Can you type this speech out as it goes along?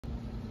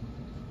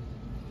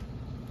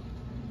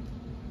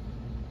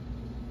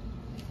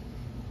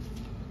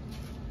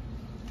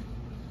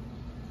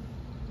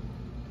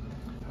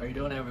How you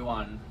doing,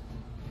 everyone?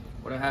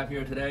 What I have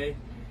here today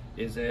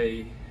is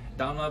a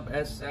Dunlop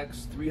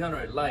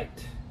SX300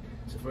 Lite.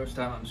 It's the first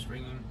time I'm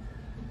stringing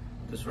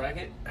this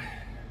racket.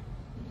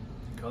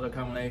 Color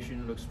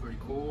combination looks pretty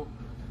cool.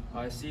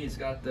 I see it's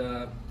got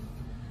the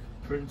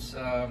Prince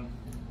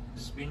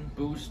spin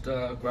boost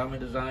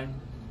grommet design.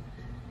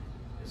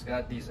 It's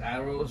got these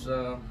arrows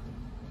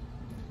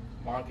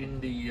marking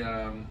the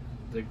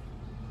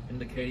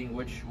indicating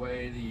which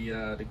way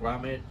the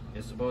grommet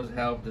is supposed to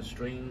help the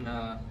string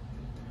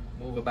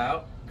move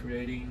about,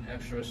 creating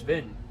extra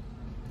spin.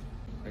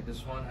 Like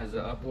this one has an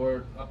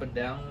up and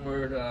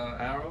downward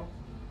arrow,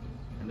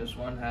 and this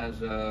one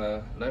has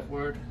a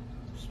leftward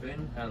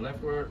spin and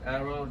leftward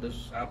arrow.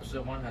 This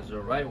opposite one has a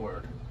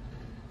rightward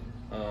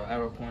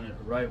arrow pointed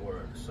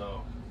rightward.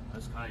 So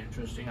that's kind of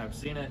interesting. I've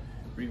seen it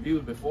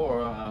reviewed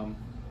before,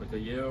 like a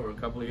year or a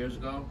couple of years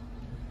ago.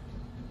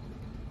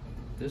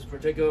 This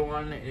particular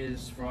one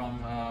is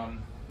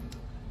from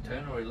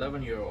 10 or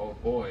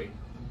 11-year-old boy.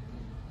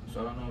 So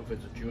I don't know if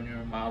it's a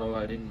junior model.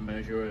 I didn't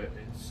measure it.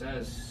 It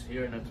says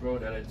here in the throat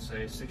that it's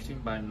a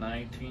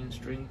 16x19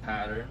 string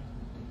pattern,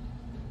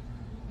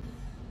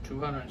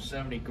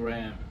 270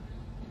 gram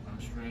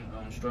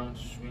on strung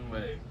swing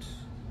weight,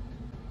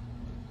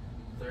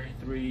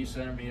 33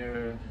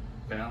 centimeter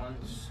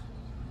balance,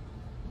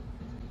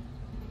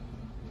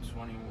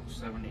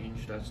 27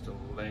 inch. That's the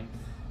length.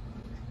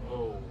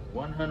 Oh,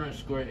 100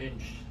 square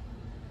inch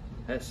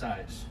head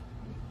size.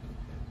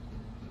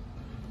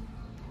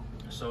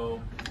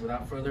 So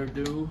without further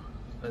ado,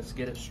 let's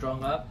get it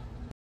strung up.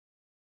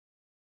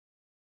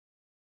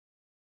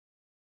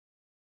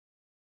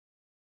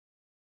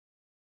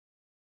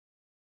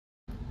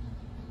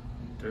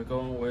 They're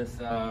going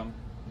with,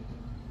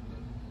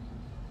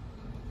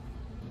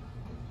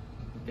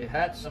 it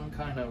had some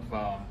kind of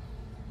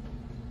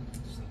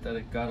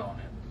synthetic gut on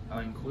it. I'll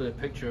include a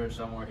picture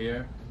somewhere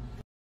here.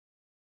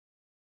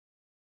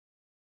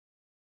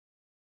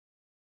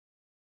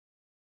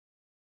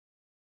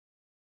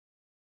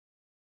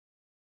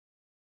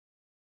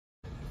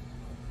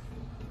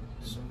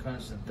 Some kind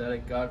of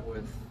synthetic gut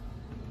with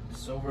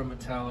silver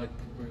metallic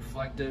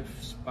reflective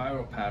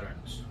spiral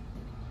patterns.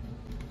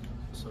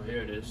 So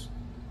here it is.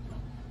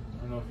 I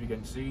don't know if you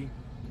can see.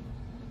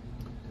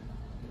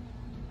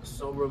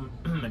 Silver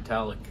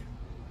metallic.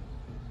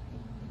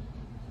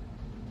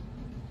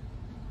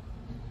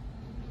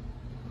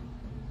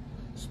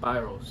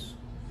 Spirals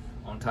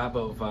on top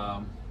of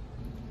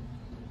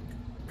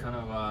kind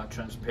of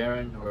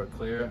transparent or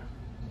clear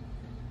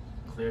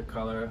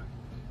color.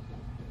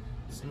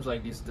 Seems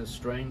like the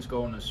strains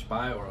go in a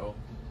spiral,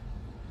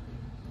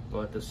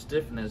 but the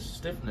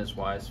stiffness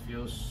wise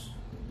feels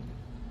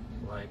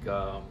like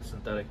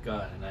synthetic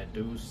gut, and I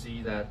do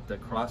see that the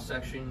cross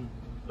section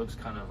looks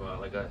kind of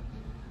like a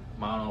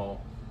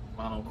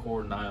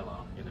monocore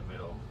nylon in the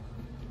middle.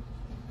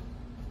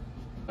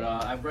 But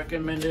I've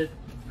recommended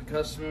the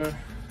customer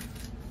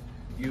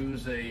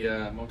use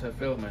a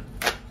multi-filament.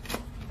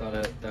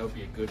 Thought that would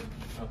be a good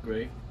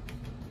upgrade.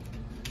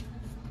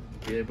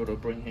 Be able to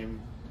bring him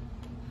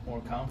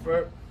more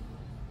comfort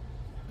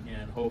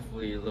and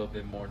hopefully a little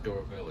bit more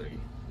durability.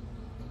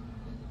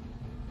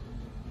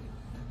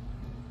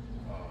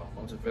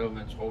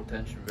 Multi-filaments hold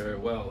tension very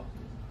well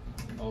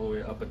all the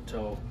way up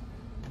until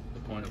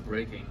the point of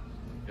breaking.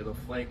 It'll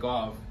flake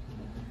off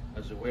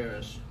as it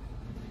wears,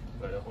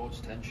 but it holds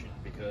tension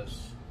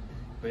because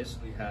it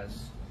basically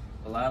has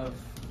a lot of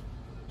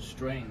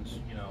strings,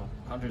 you know,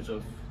 hundreds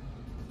of,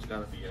 it's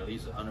got to be at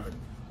least 100 or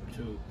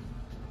two,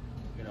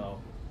 you know,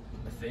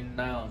 a thin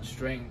nylon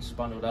string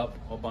bundled up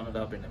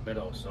in the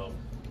middle. So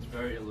it's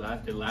very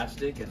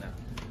elastic, and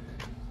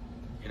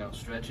you know,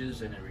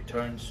 stretches and it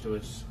returns to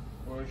its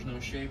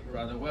original shape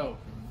rather well.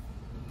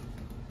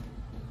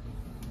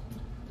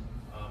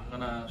 I'm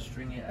gonna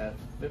string it at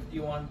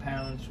 51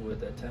 pounds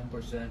with a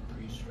 10%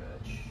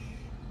 pre-stretch.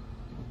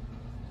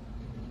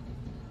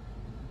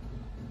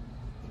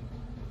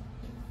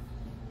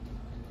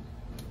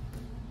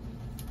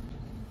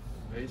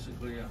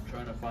 Basically, I'm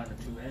trying to find the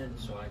two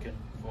ends so I can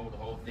fold the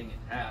whole thing in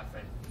half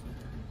and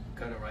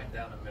cut it right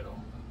down the middle.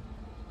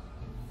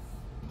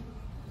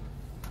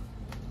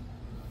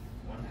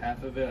 One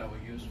half of it I will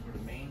use for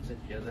the mains and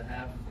the other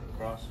half for the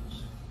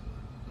crosses.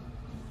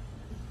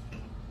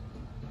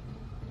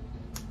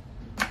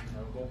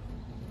 I'll go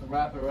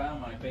wrap it around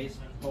my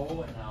basement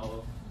pole, and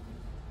I'll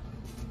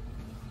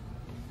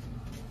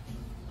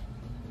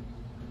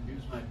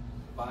use my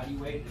body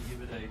weight to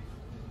give it a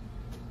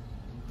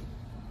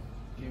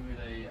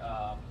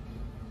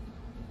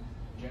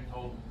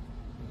gentle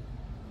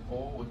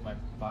pull with my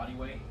body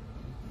weight.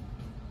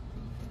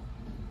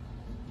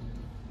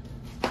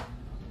 The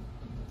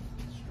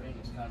string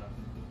is kind of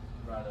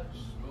rather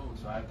smooth,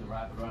 so I have to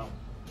wrap it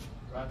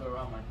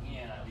around my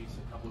hand at least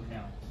a couple of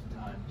times.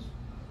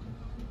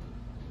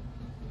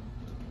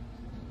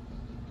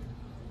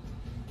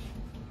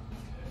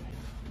 Okay.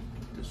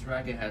 This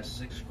racket has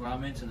 6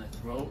 grommets in the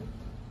throat,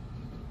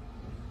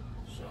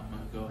 so I'm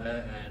going to go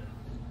ahead and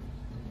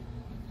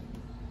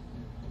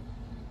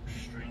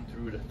string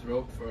through the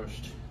throat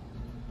first.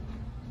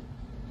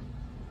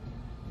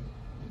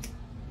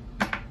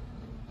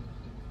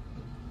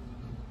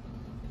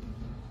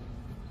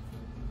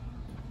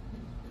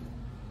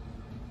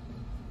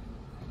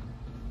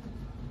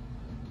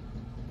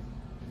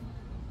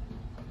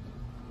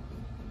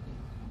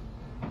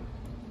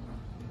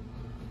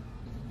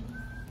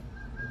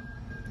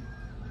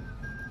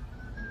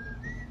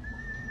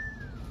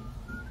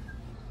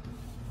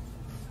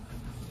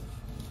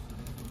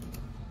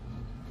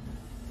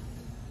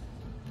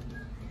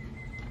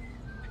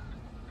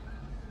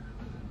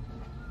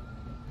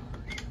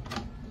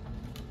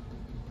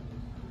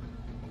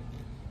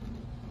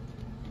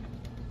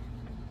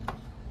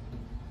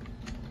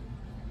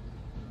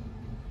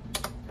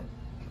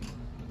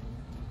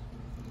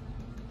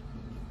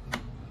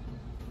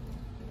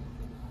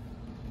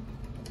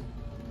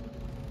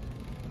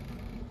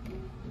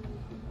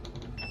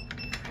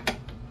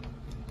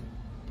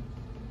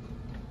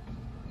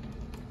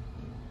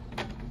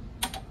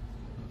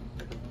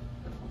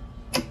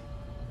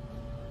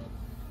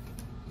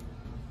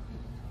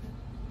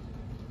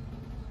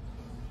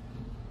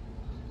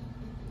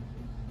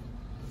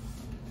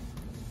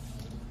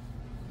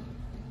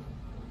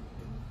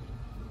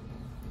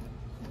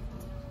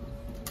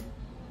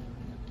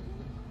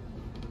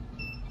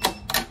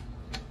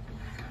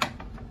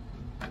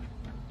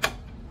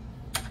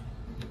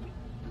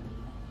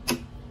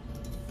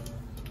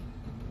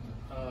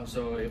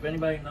 So if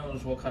anybody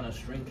knows what kind of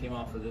string came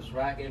off of this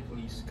racket,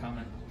 please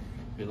comment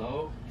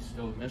below. It's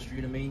still a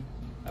mystery to me.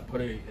 I put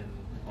it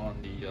on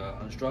the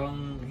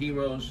Unstrung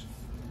Heroes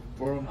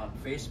forum on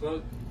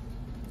Facebook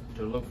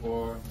to look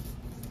for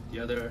the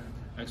other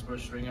expert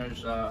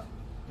stringers'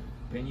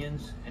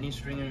 opinions. Any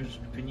stringers'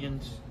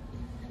 opinions,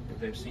 if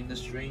they've seen the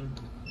string.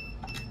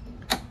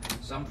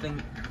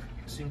 Something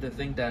seem to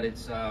think that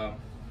it's a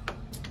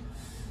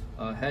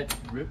head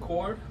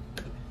ripcord,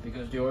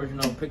 because the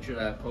original picture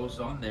that I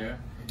posted on there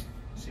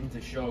seemed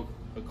to show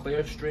a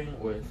clear string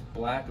with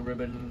black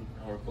ribbon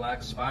or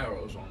black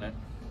spirals on it.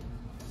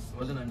 It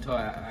wasn't until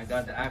I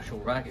got the actual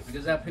racket,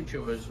 because that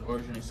picture was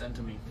originally sent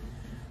to me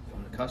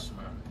from the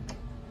customer.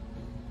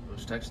 It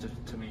was texted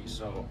to me,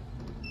 so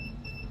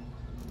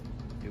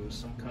it was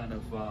some kind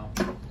of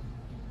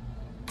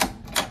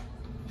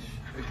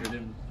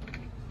picture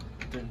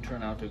didn't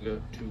turn out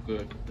too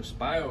good. The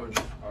spirals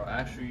are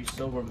actually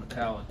silver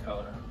metallic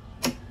color.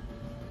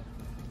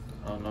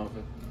 I don't know if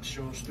it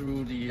shows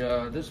through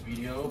the this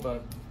video,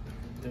 but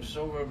they're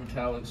silver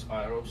metallic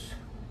spirals.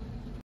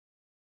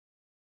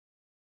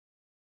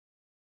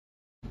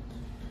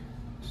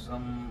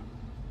 Some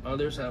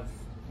others have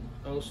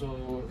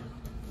also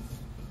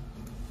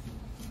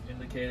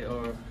indicated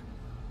or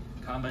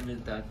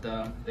commented that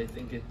they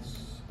think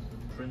it's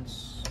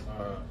Prince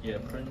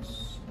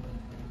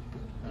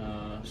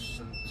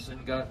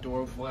Syngot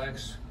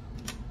Dorflex.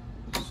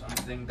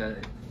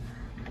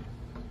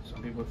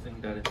 Some people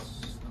think that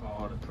it's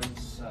called a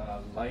Prince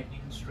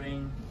Lightning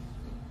string.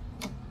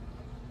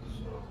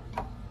 So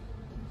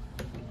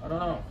I don't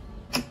know.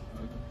 I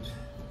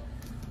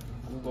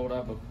Googled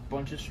up a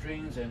bunch of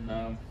strings, and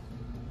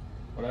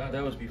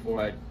that was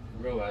before I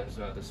realized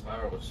the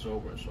spiral was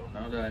silver. So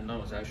now that I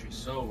know it's actually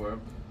silver,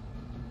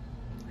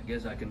 I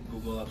guess I can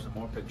Google up some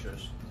more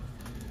pictures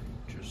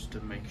just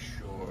to make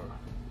sure.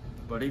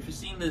 But if you've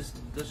seen this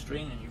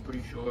string and you're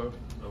pretty sure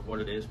of what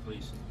it is,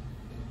 please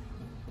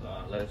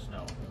let us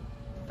know.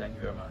 Thank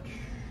you very much.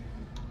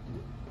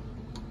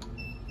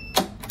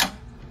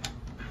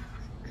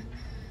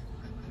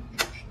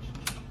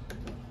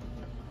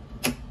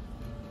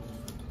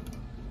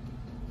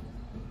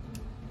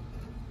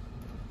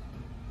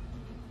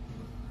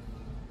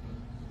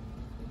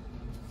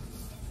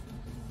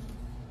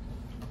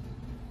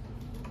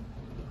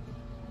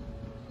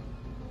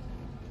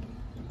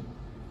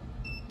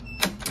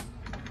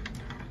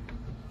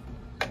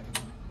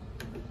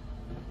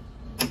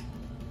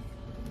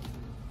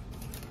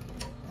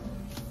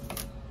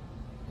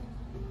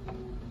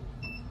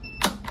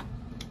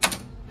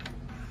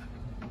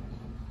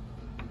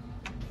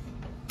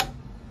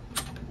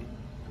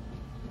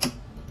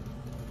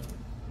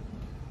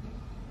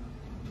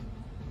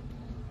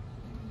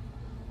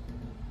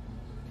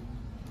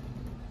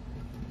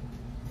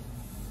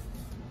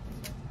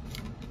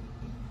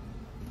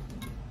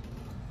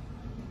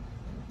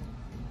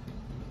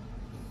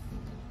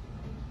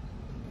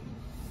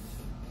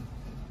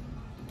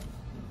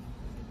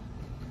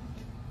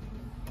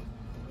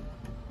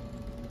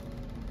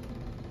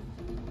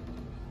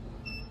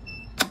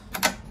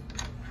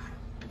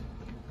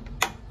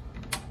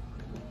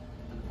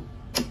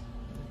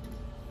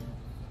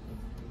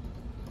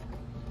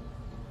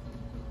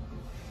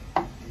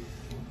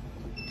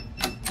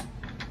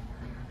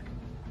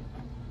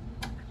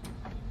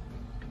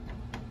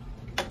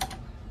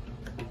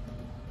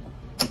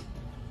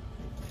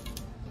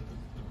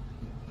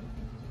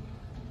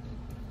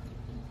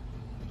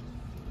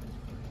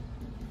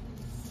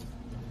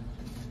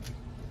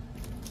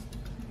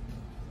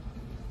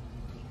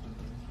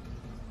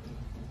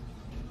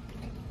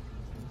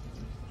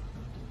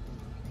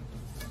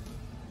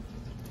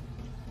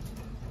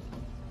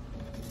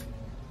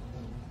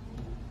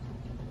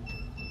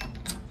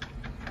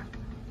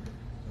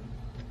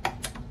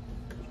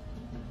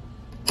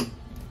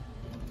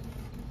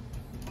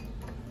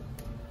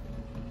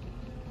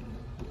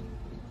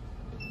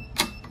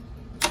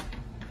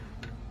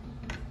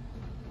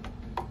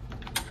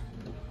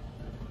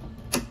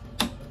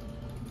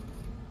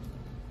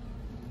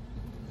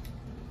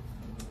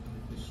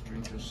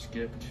 Just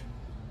skipped.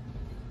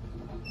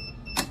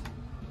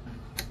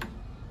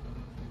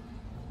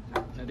 I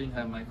didn't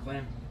have my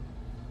clamp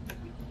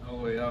all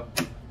the way up.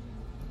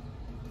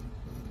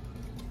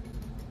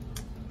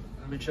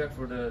 Let me check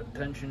for the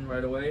tension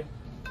right away.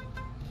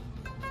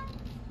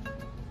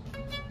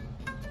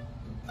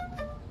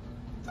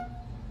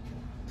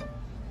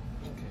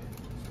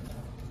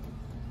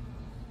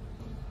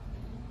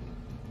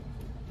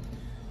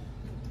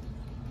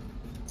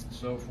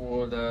 So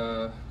for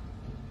the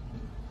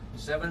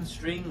 7th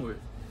string,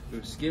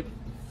 we've skipped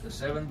the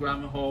 7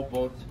 grommet hole,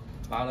 both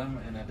bottom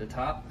and at the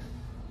top.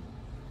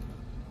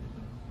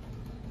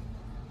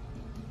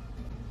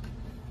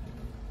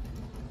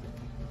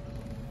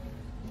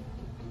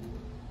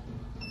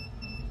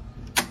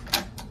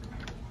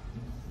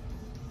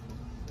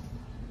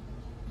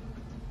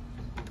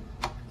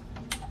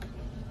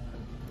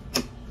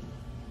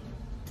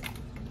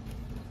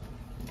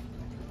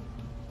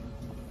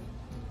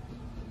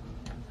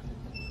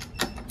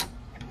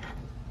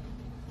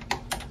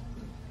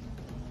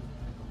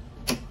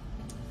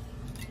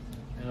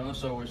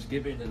 also we're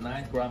skipping the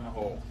 9th grommet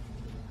hole,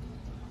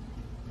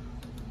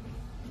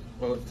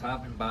 both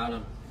top and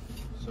bottom.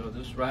 So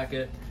this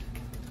racket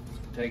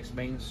takes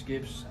main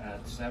skips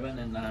at 7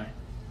 and 9.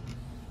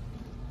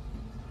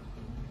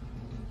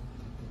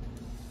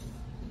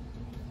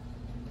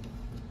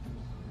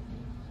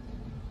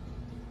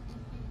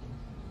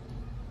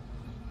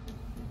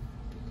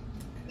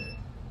 Okay,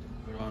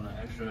 put on an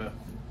extra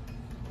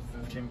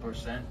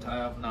 15% tie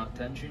off knot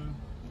tension.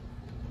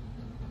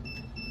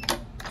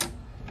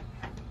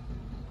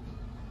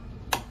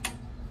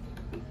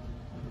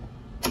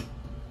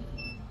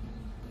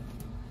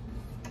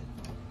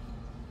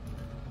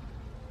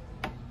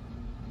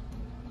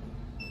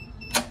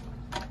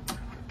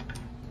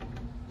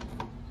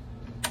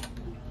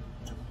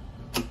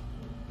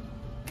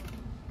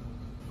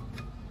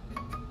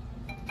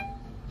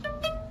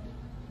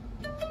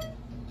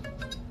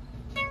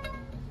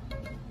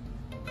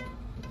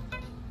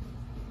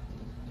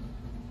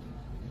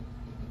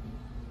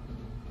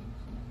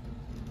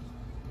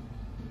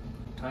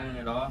 Tying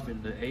it off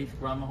in the 8th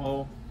grommet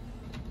hole.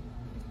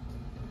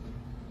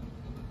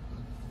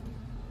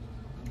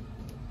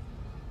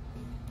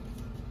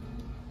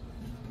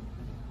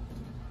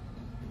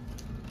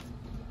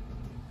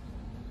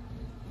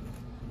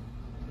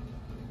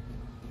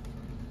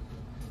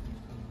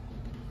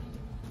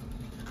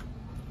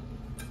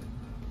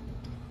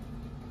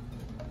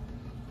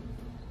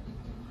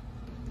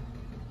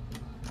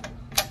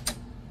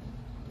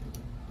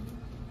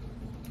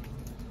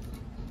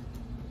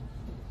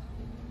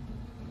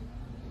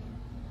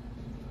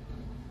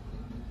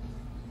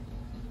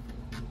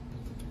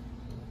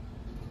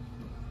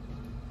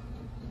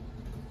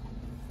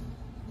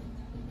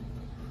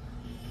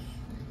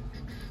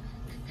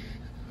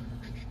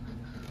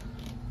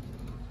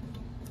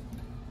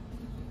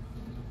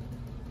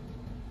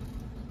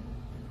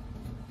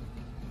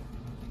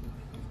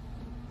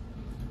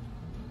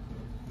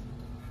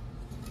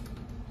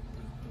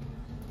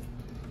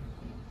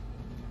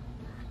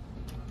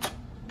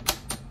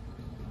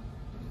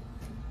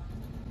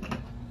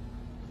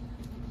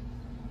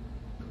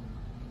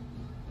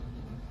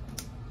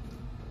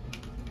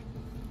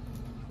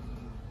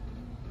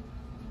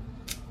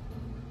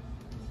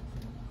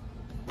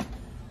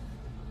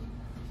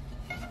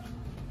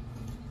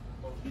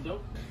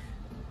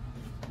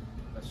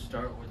 Let's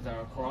start with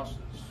our crosses.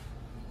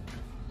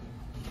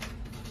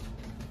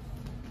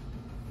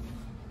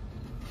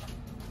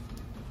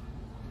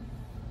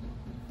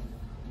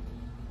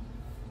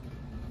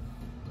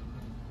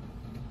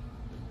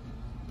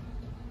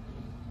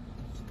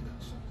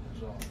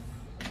 Something's off.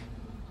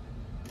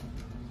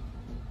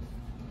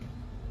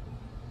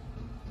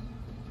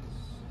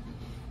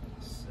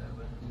 7,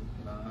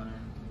 9,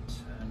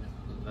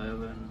 10,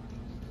 11.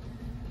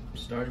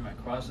 Starting my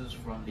crosses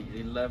from the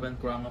 11th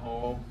grommet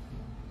hole.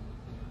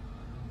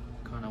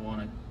 Kind of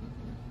want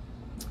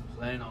to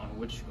plan on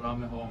which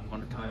grommet hole I'm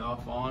going to tie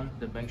off on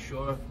to make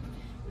sure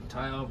the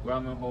tie off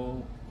grommet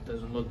hole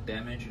doesn't look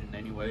damaged in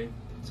any way.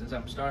 Since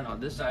I'm starting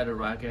on this side of the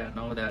racket, I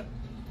know that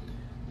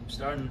I'm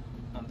starting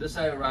on this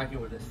side of the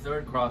racket with the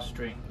 3rd cross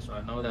string. So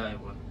I know that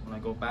when I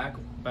go back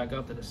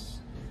up to this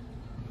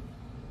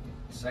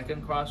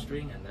 2nd cross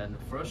string and then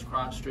the 1st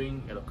cross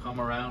string, it'll come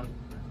around.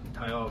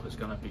 Tie off is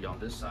going to be on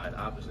this side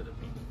opposite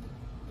of me.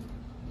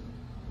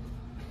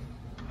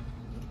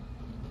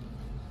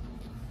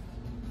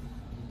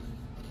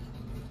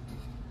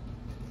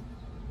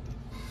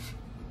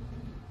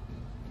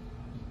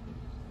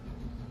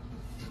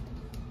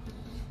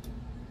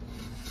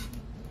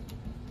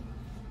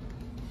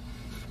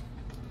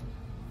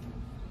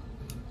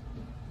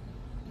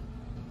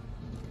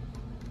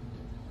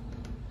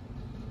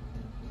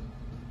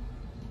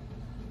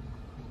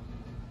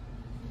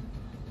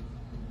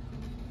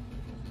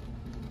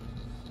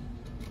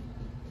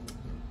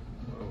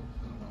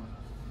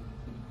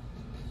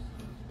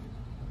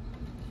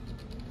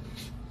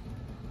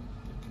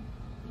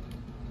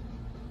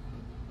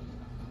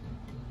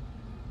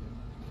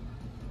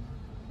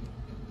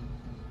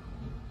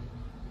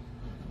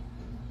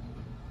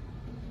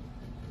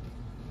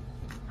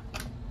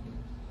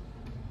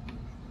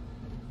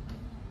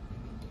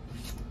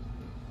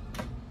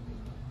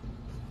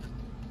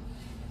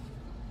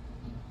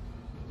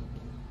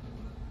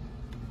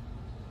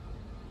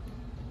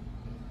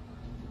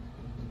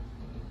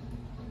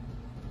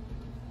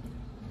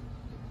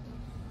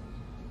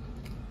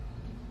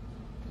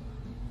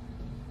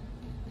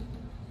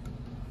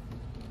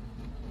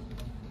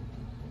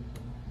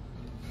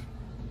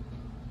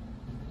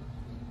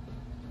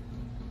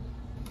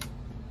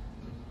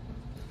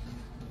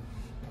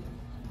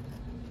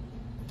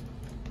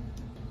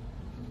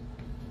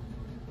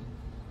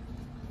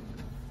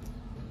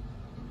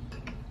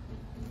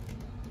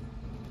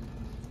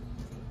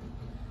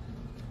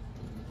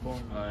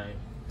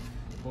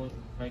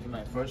 Making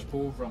my first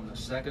pull from the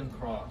 2nd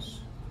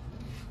cross.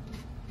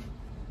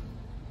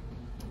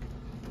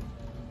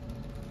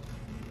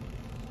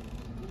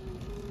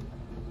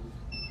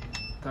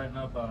 Tighten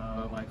up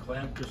my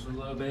clamp just a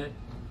little bit.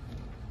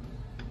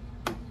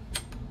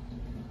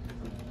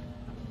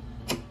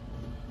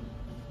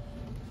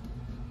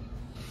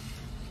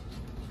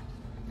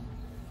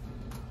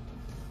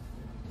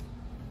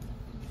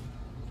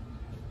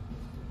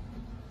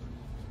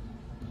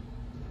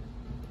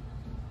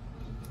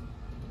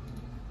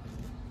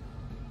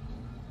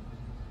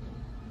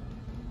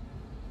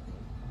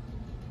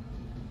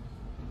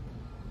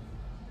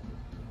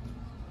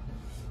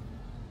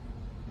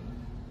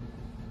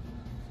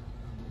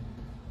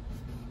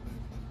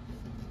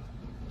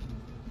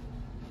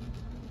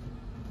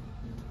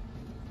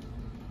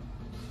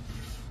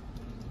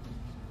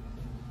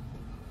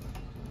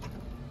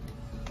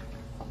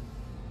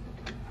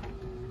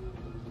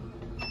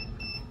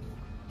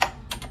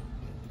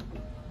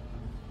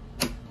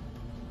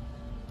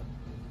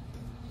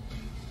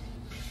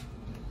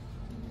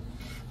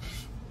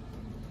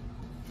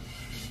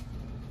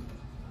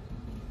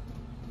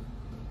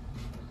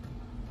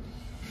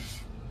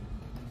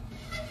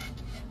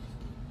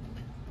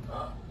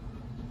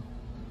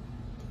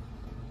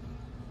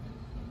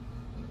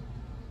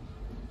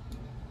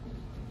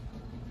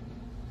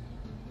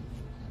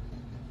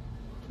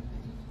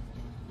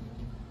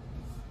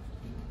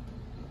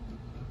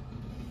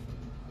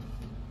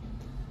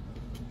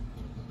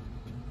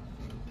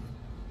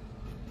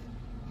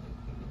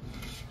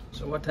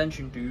 So what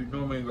tension do you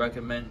normally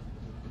recommend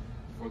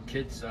for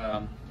kids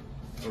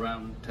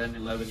around 10,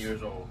 11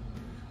 years old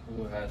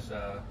who has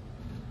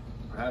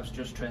perhaps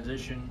just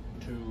transitioned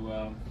to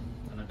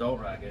an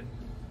adult racket?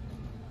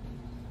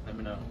 Let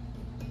me know.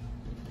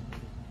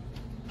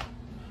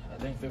 I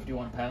think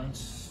 51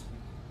 pounds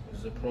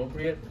is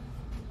appropriate.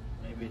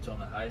 Maybe it's on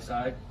the high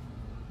side,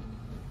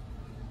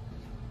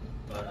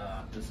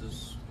 but this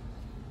is,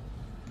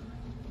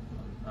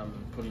 I'm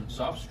putting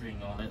soft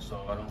string on it,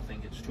 so I don't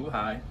think it's too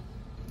high.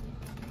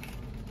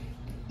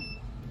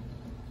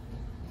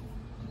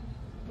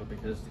 But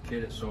because the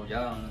kid is so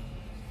young,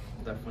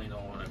 definitely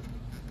don't want to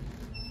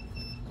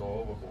go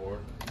overboard.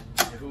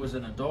 If it was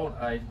an adult,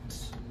 I'd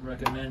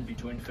recommend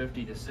between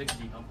 50 to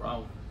 60, no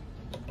problem.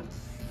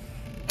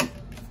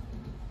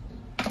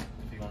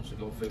 If he wants to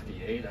go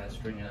 58, I'd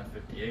string it at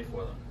 58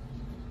 for them.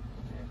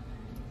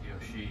 He or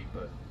she,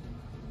 but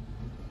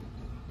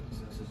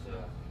since it's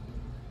a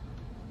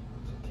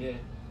kid,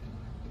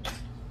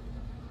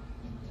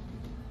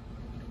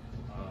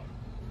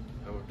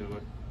 I would do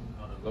it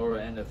on the lower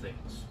end of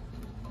things.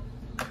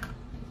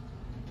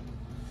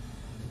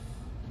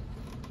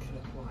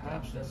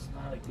 Perhaps that's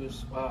not a good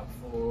spot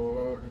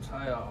for the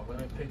tie off. Let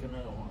me pick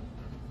another one.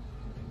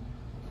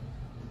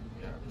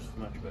 Yeah, this is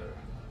much better.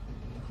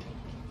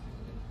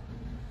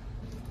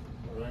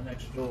 Right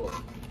next door.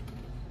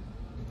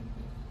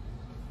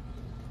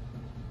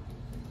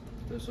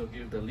 This will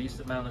give the least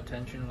amount of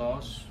tension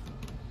loss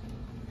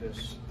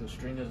because the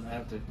string doesn't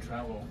have to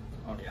travel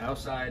on the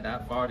outside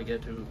that far to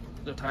get to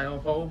the tie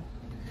off hole,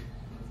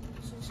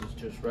 since it's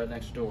just right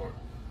next door.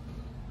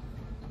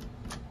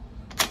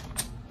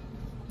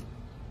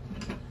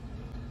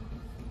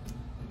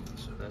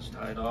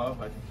 Tied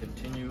off, I can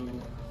continue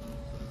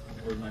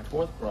with my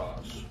fourth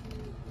cross.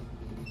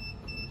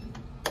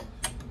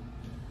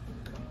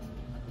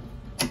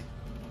 I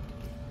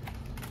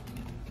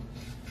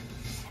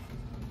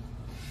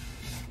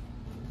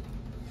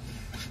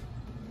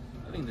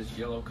think this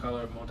yellow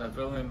color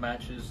multifilament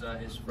matches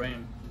his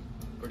frame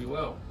pretty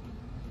well.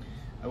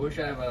 I wish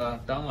I have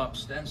a Dunlop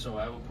Stencil.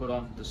 I will put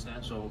on the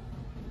Stencil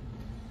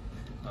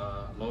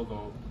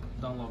logo,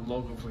 Dunlop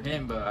logo for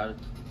him, but I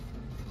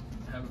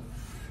have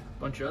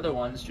bunch of other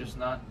ones, just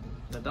not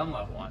the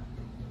Dunlop one.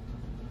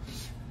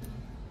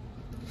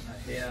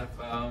 I have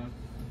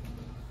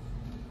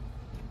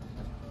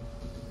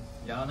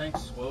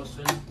Yonex,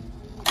 Wilson,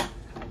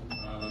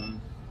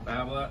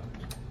 Babla,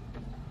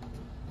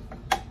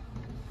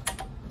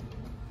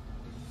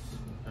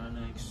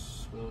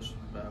 Yonex, Wilson,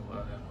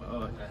 Babla, and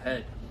oh, the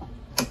head.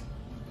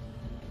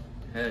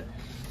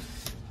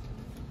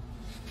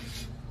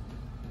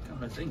 Come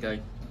to think,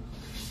 I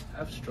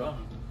have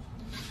strung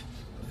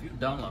a few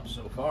Dunlops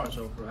so far,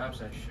 so perhaps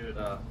I should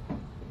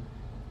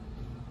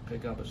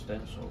pick up a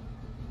Stencil.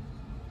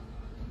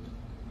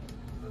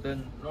 But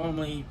then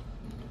normally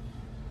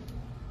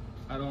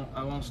I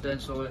won't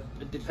stencil it.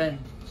 It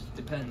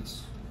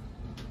depends.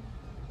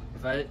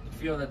 If I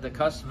feel that the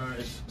customer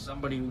is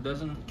somebody who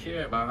doesn't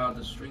care about how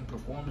the string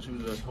performs,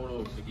 who's a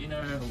total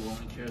beginner, who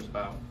only cares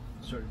about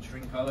certain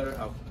string color,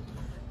 how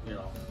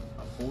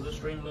cool the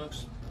string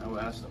looks, I will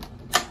ask them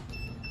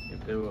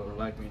if they would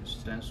like me to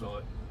stencil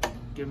it.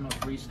 Give them a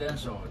free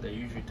stencil. They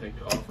usually take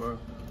the offer.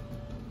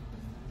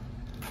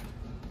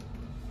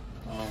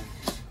 How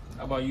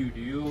about you? Do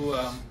you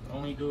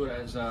only do it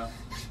as a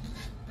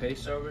pay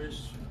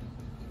service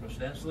for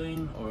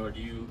stenciling, or do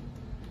you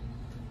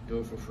do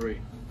it for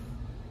free?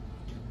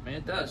 I mean,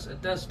 it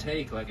does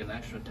take like an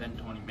extra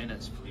 10-20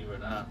 minutes, believe it or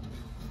not.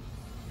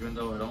 Even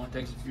though it only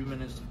takes a few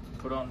minutes to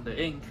put on the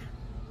ink,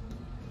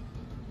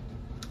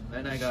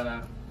 then I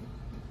gotta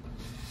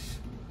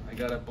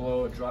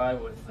blow it dry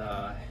with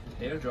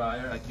hair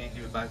dryer. I can't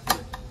give it back to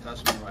the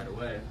customer right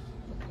away.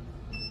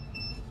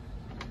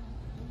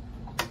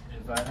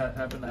 If I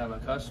happen to have a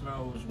customer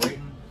who's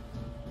waiting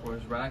for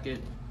his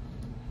racket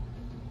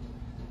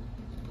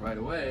right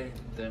away,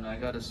 then I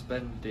gotta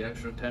spend the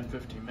extra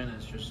 10-15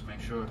 minutes just to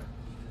make sure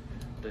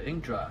the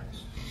ink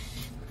dries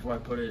before I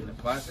put it in a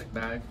plastic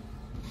bag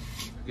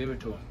and give it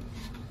to him.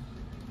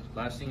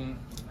 Last thing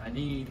I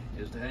need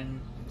is to hand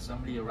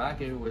somebody a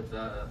racket with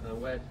a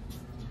wet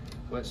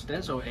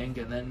stencil ink,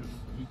 and then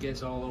he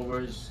gets all over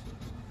his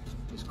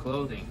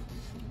clothing.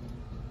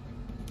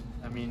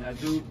 I mean, I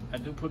do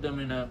put them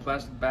in a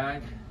plastic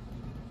bag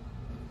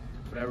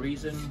for that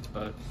reason,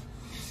 but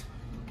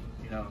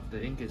if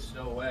the ink is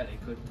still wet,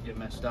 it could get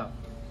messed up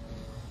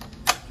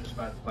just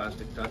by the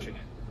plastic touching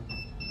it.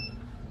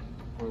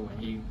 Or when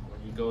he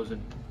goes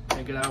and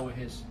take it out with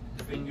his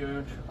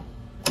finger,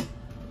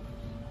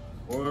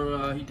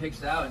 or he takes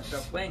it out and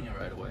starts playing it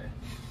right away.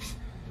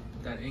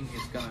 That ink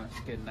is gonna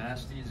get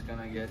nasty. It's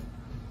gonna get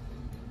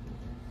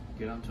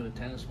onto the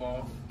tennis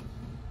ball.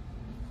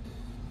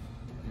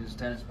 His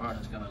tennis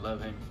partner's gonna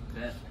love him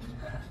then.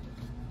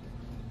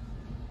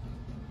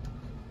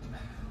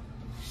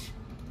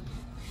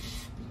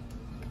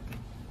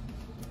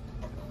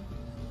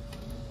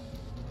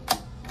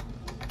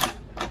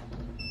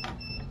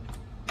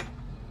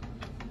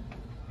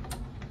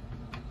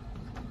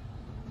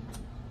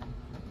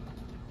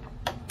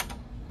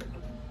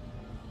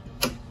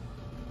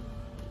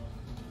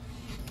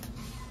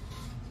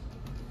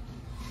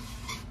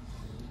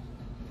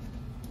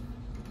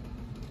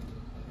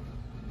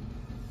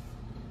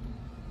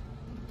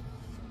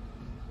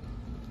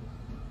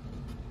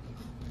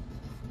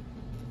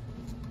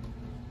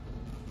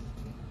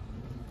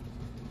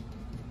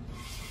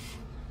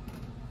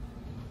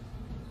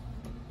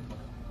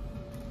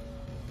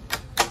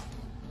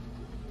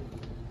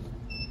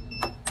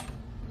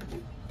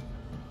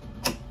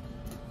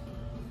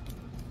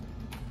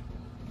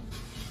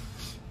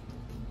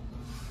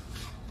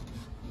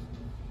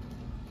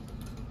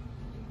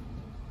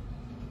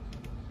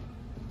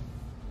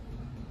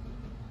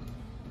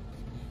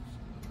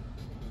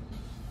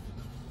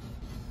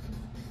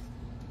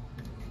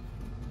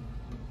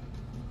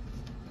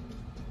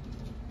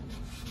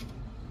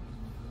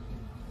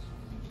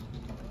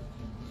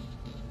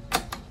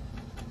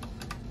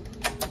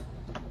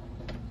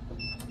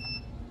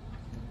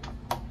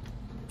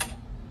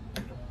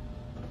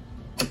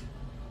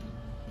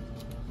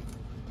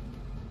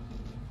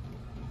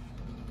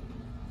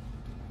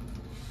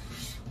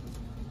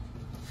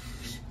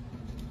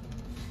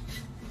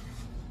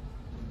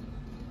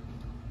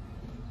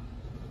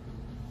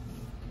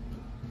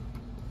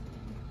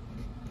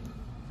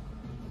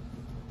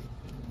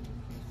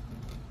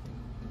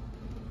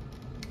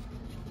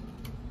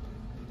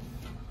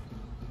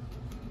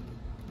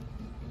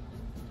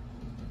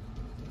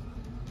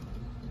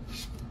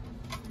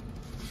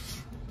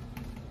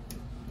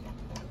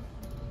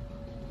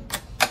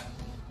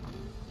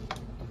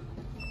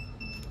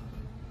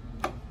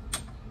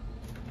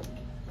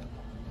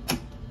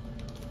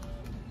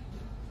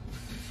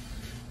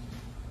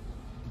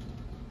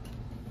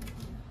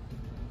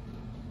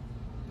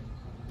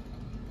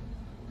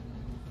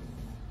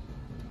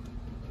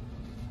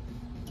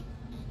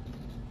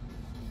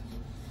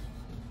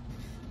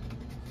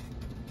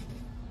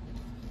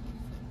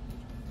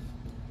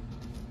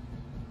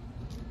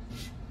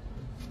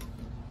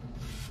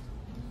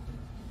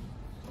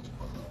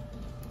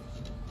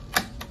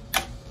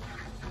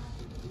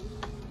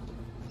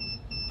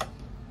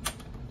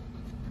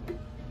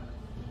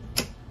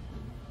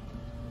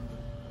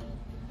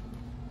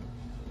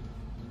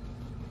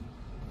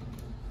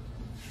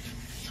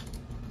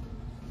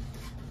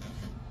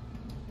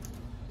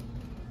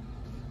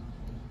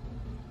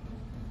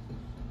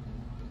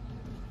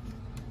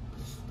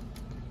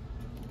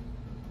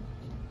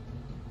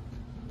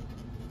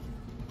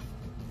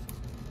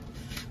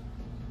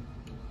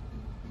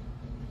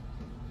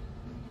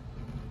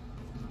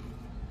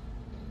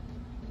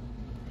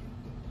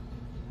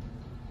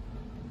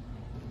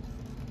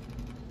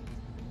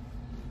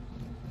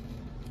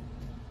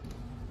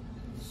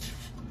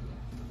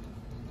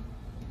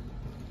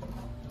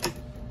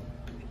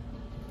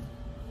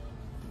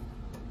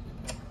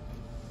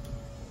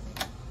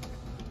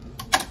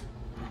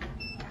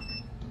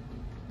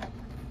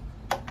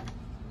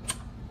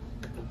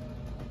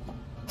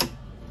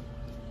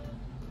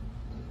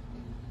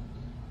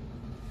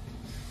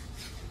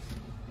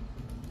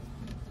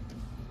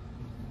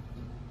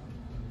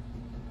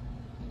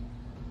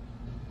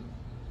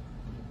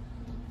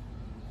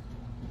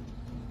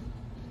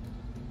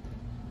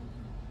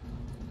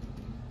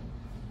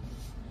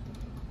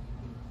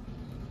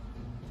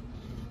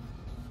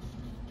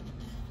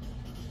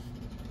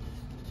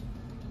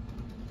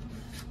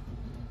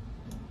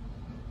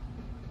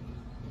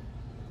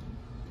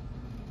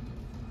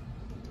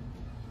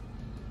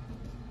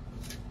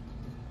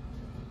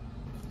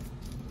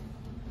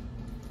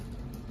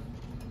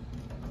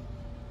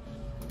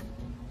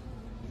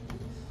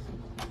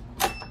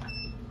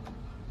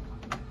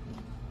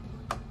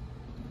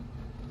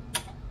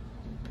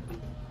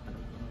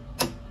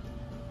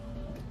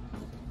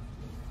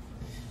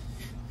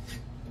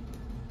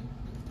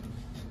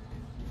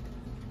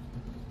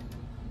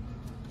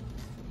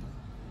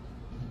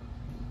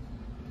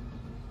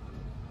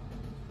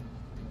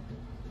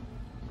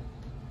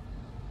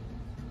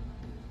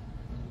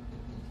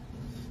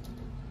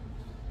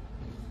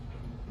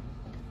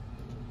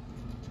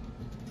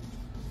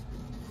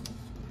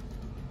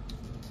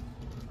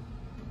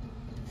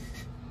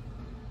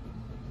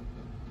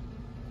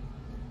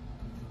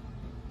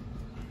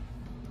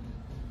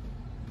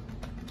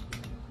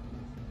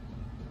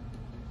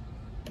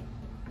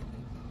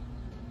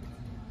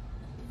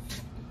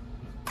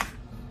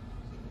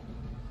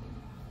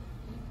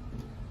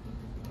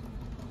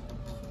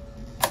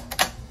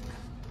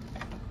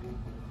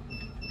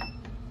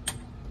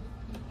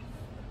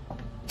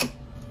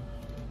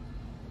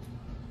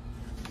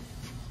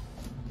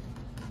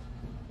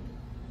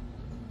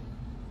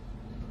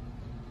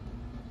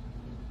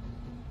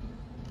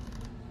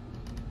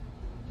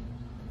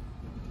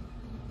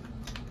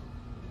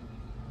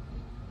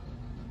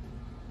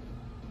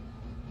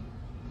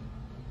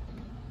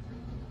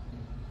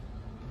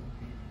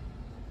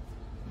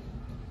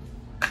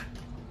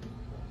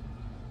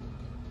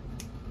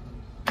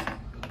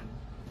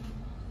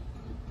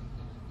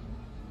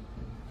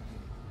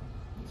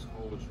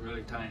 hole is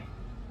really tiny.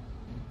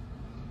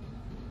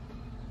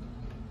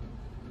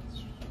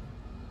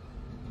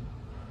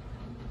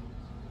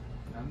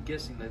 I'm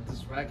guessing that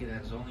this racket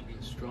has only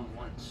been strung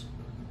once.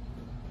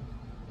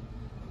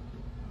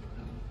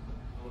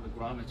 All the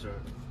grommets are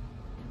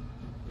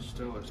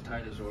still as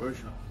tight as the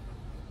original.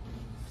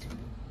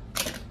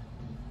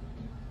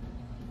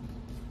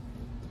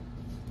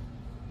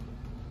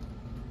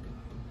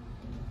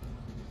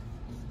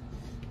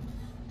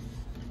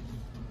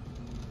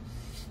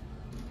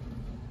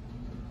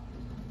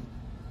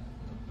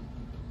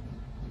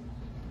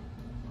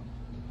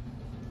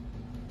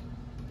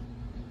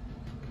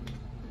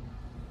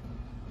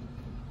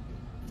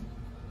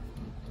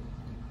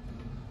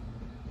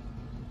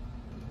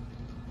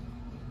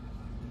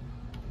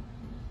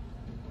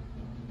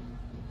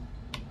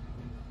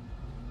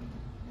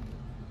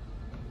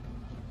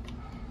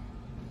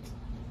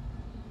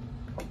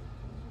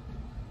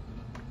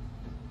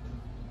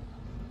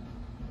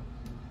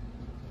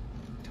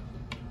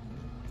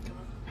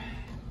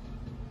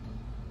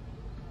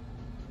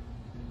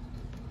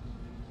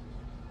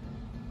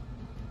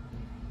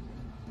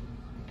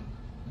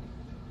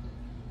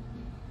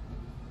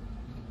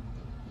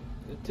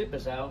 The tip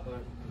is out, but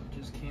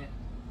just can't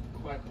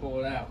quite pull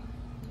it out.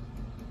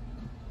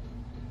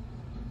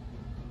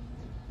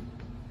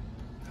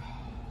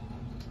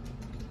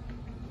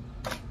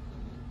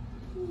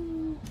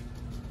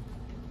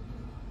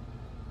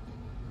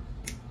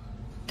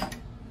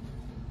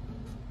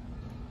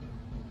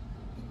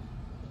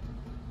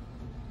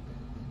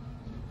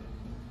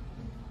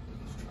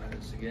 Let's try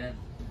this again.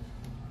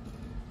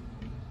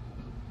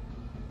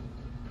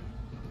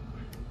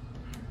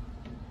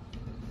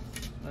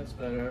 That's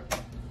better.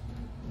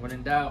 When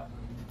in doubt,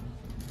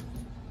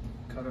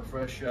 cut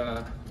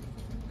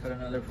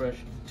another fresh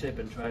tip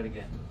and try it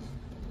again.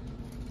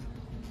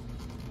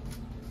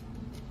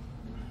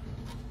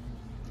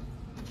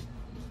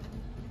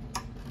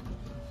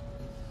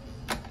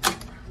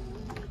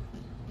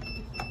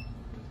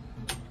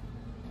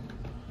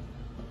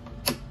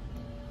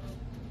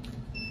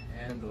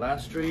 And the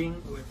last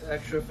string with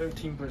extra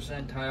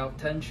 15% tie-off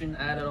tension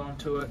added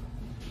onto it.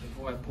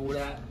 Before I pull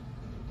that,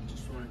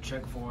 just want to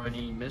check for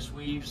any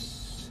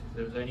misweaves.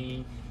 If there's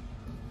any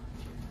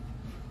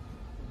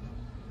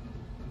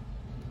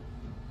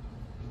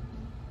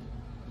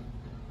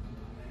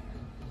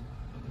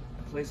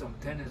I played some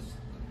tennis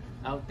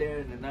out there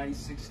in the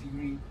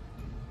 96-degree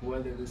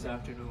weather this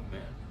afternoon,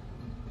 man.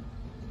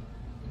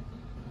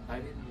 I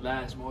didn't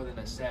last more than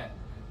a set.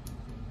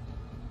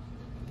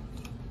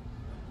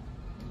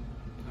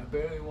 I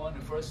barely won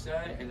the first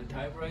set in the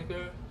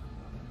tiebreaker,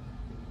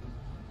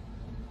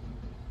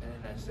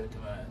 and I said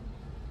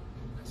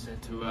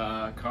to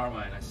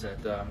Carmine, I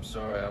said, I'm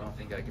sorry, I don't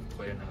think I can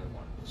play another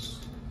one. It's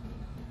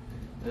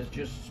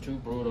just too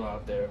brutal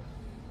out there.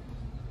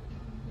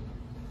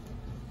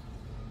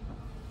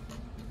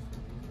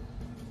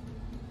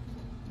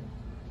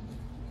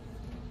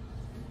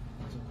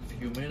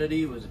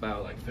 Humidity was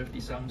about like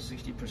 50-something,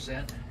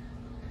 60%.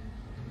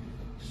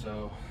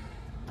 So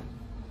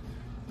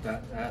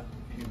that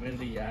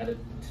humidity added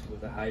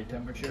with a high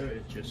temperature,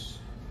 it's just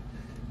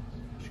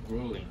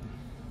grueling.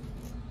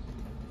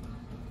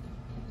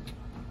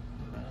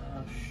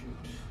 Oh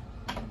shoot,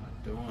 what am I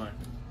doing?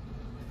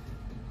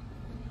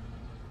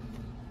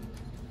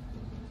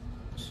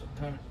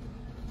 Sometimes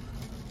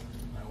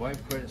my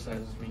wife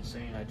criticizes me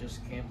saying I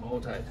just can't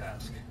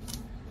multitask.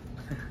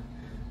 I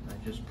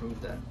just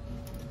proved that.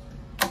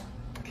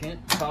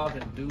 Can't talk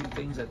and do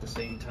things at the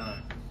same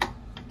time.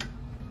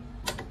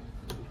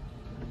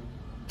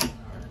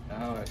 Alright,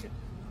 now I can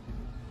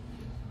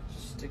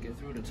stick it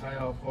through the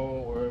tie-off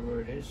hole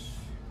wherever it is.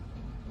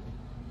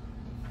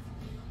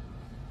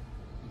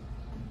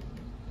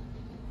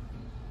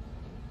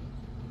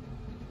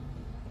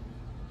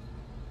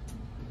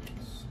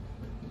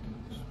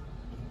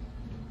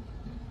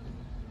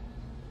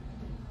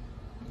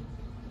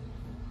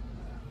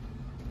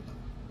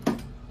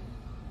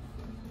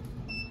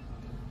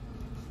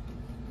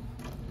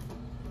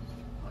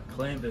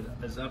 Clamp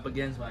is up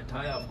against my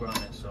tie-off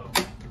grommet, so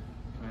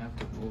I have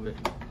to move it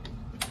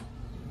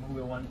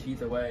one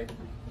teeth away,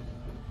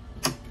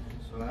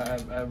 so I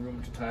have room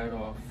to tie it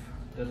off.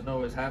 Doesn't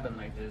always happen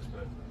like this,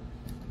 but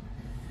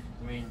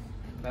I mean,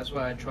 that's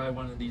why I try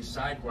one of these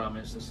side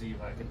grommets to see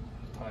if I can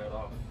tie it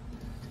off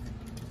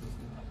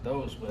like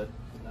those, but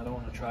I don't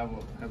want to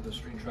have the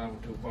string travel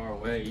too far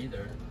away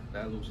either.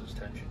 That loses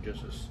tension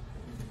just as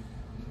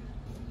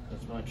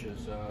much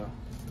as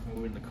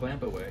moving the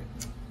clamp away.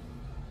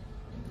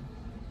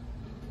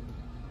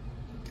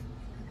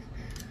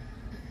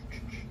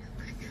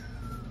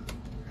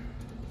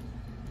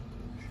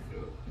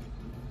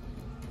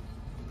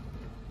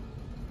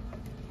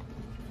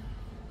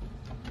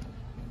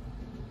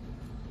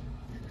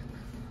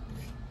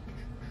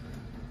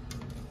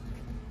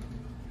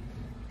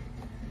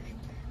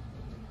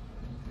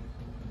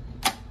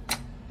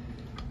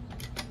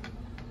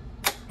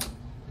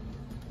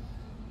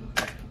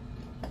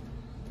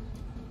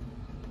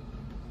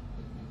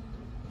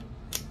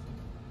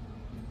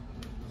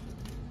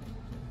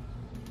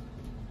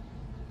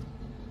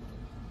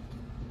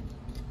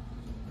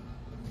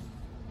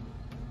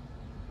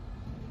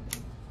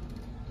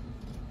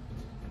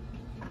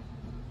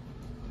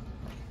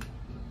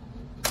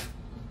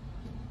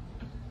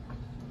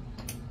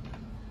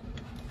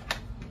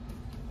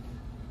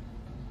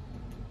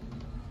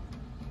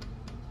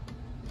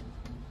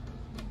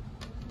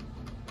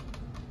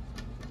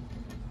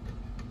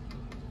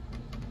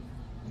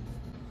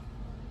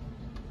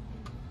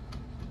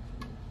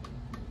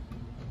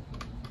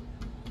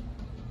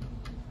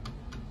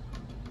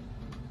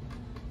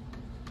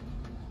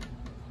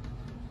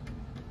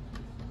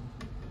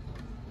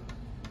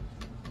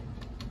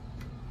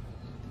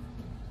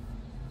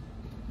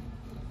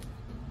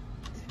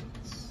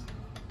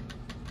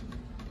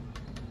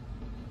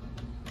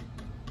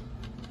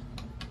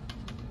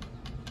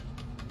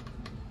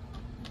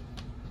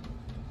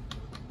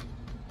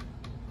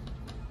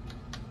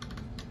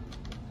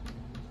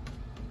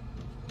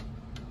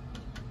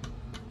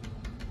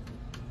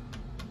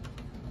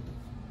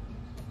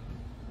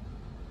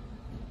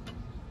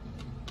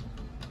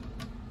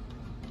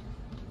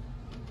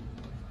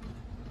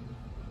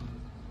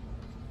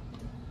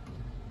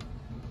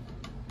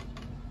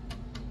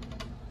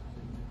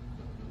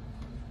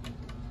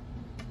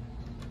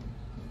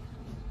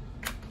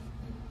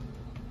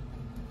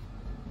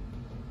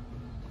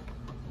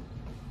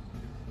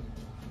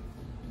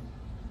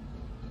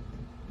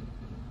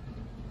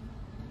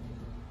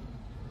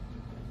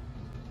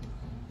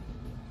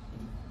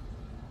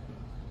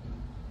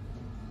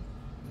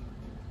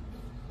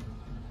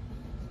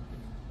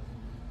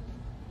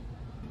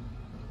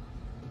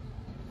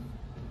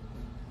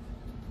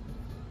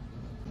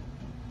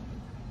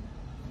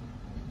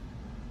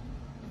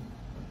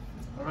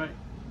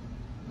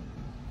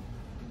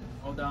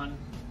 done.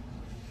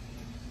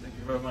 Thank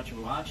you very much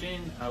for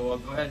watching. I will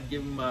go ahead and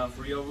give him a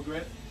free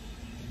overgrip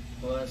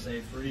plus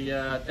a free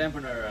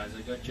dampener as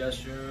a good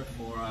gesture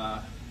for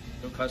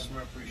new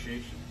customer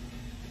appreciation.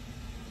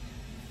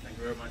 Thank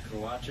you very much for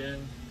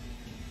watching.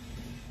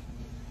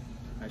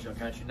 I shall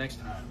catch you next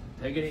time.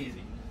 Take it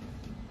easy.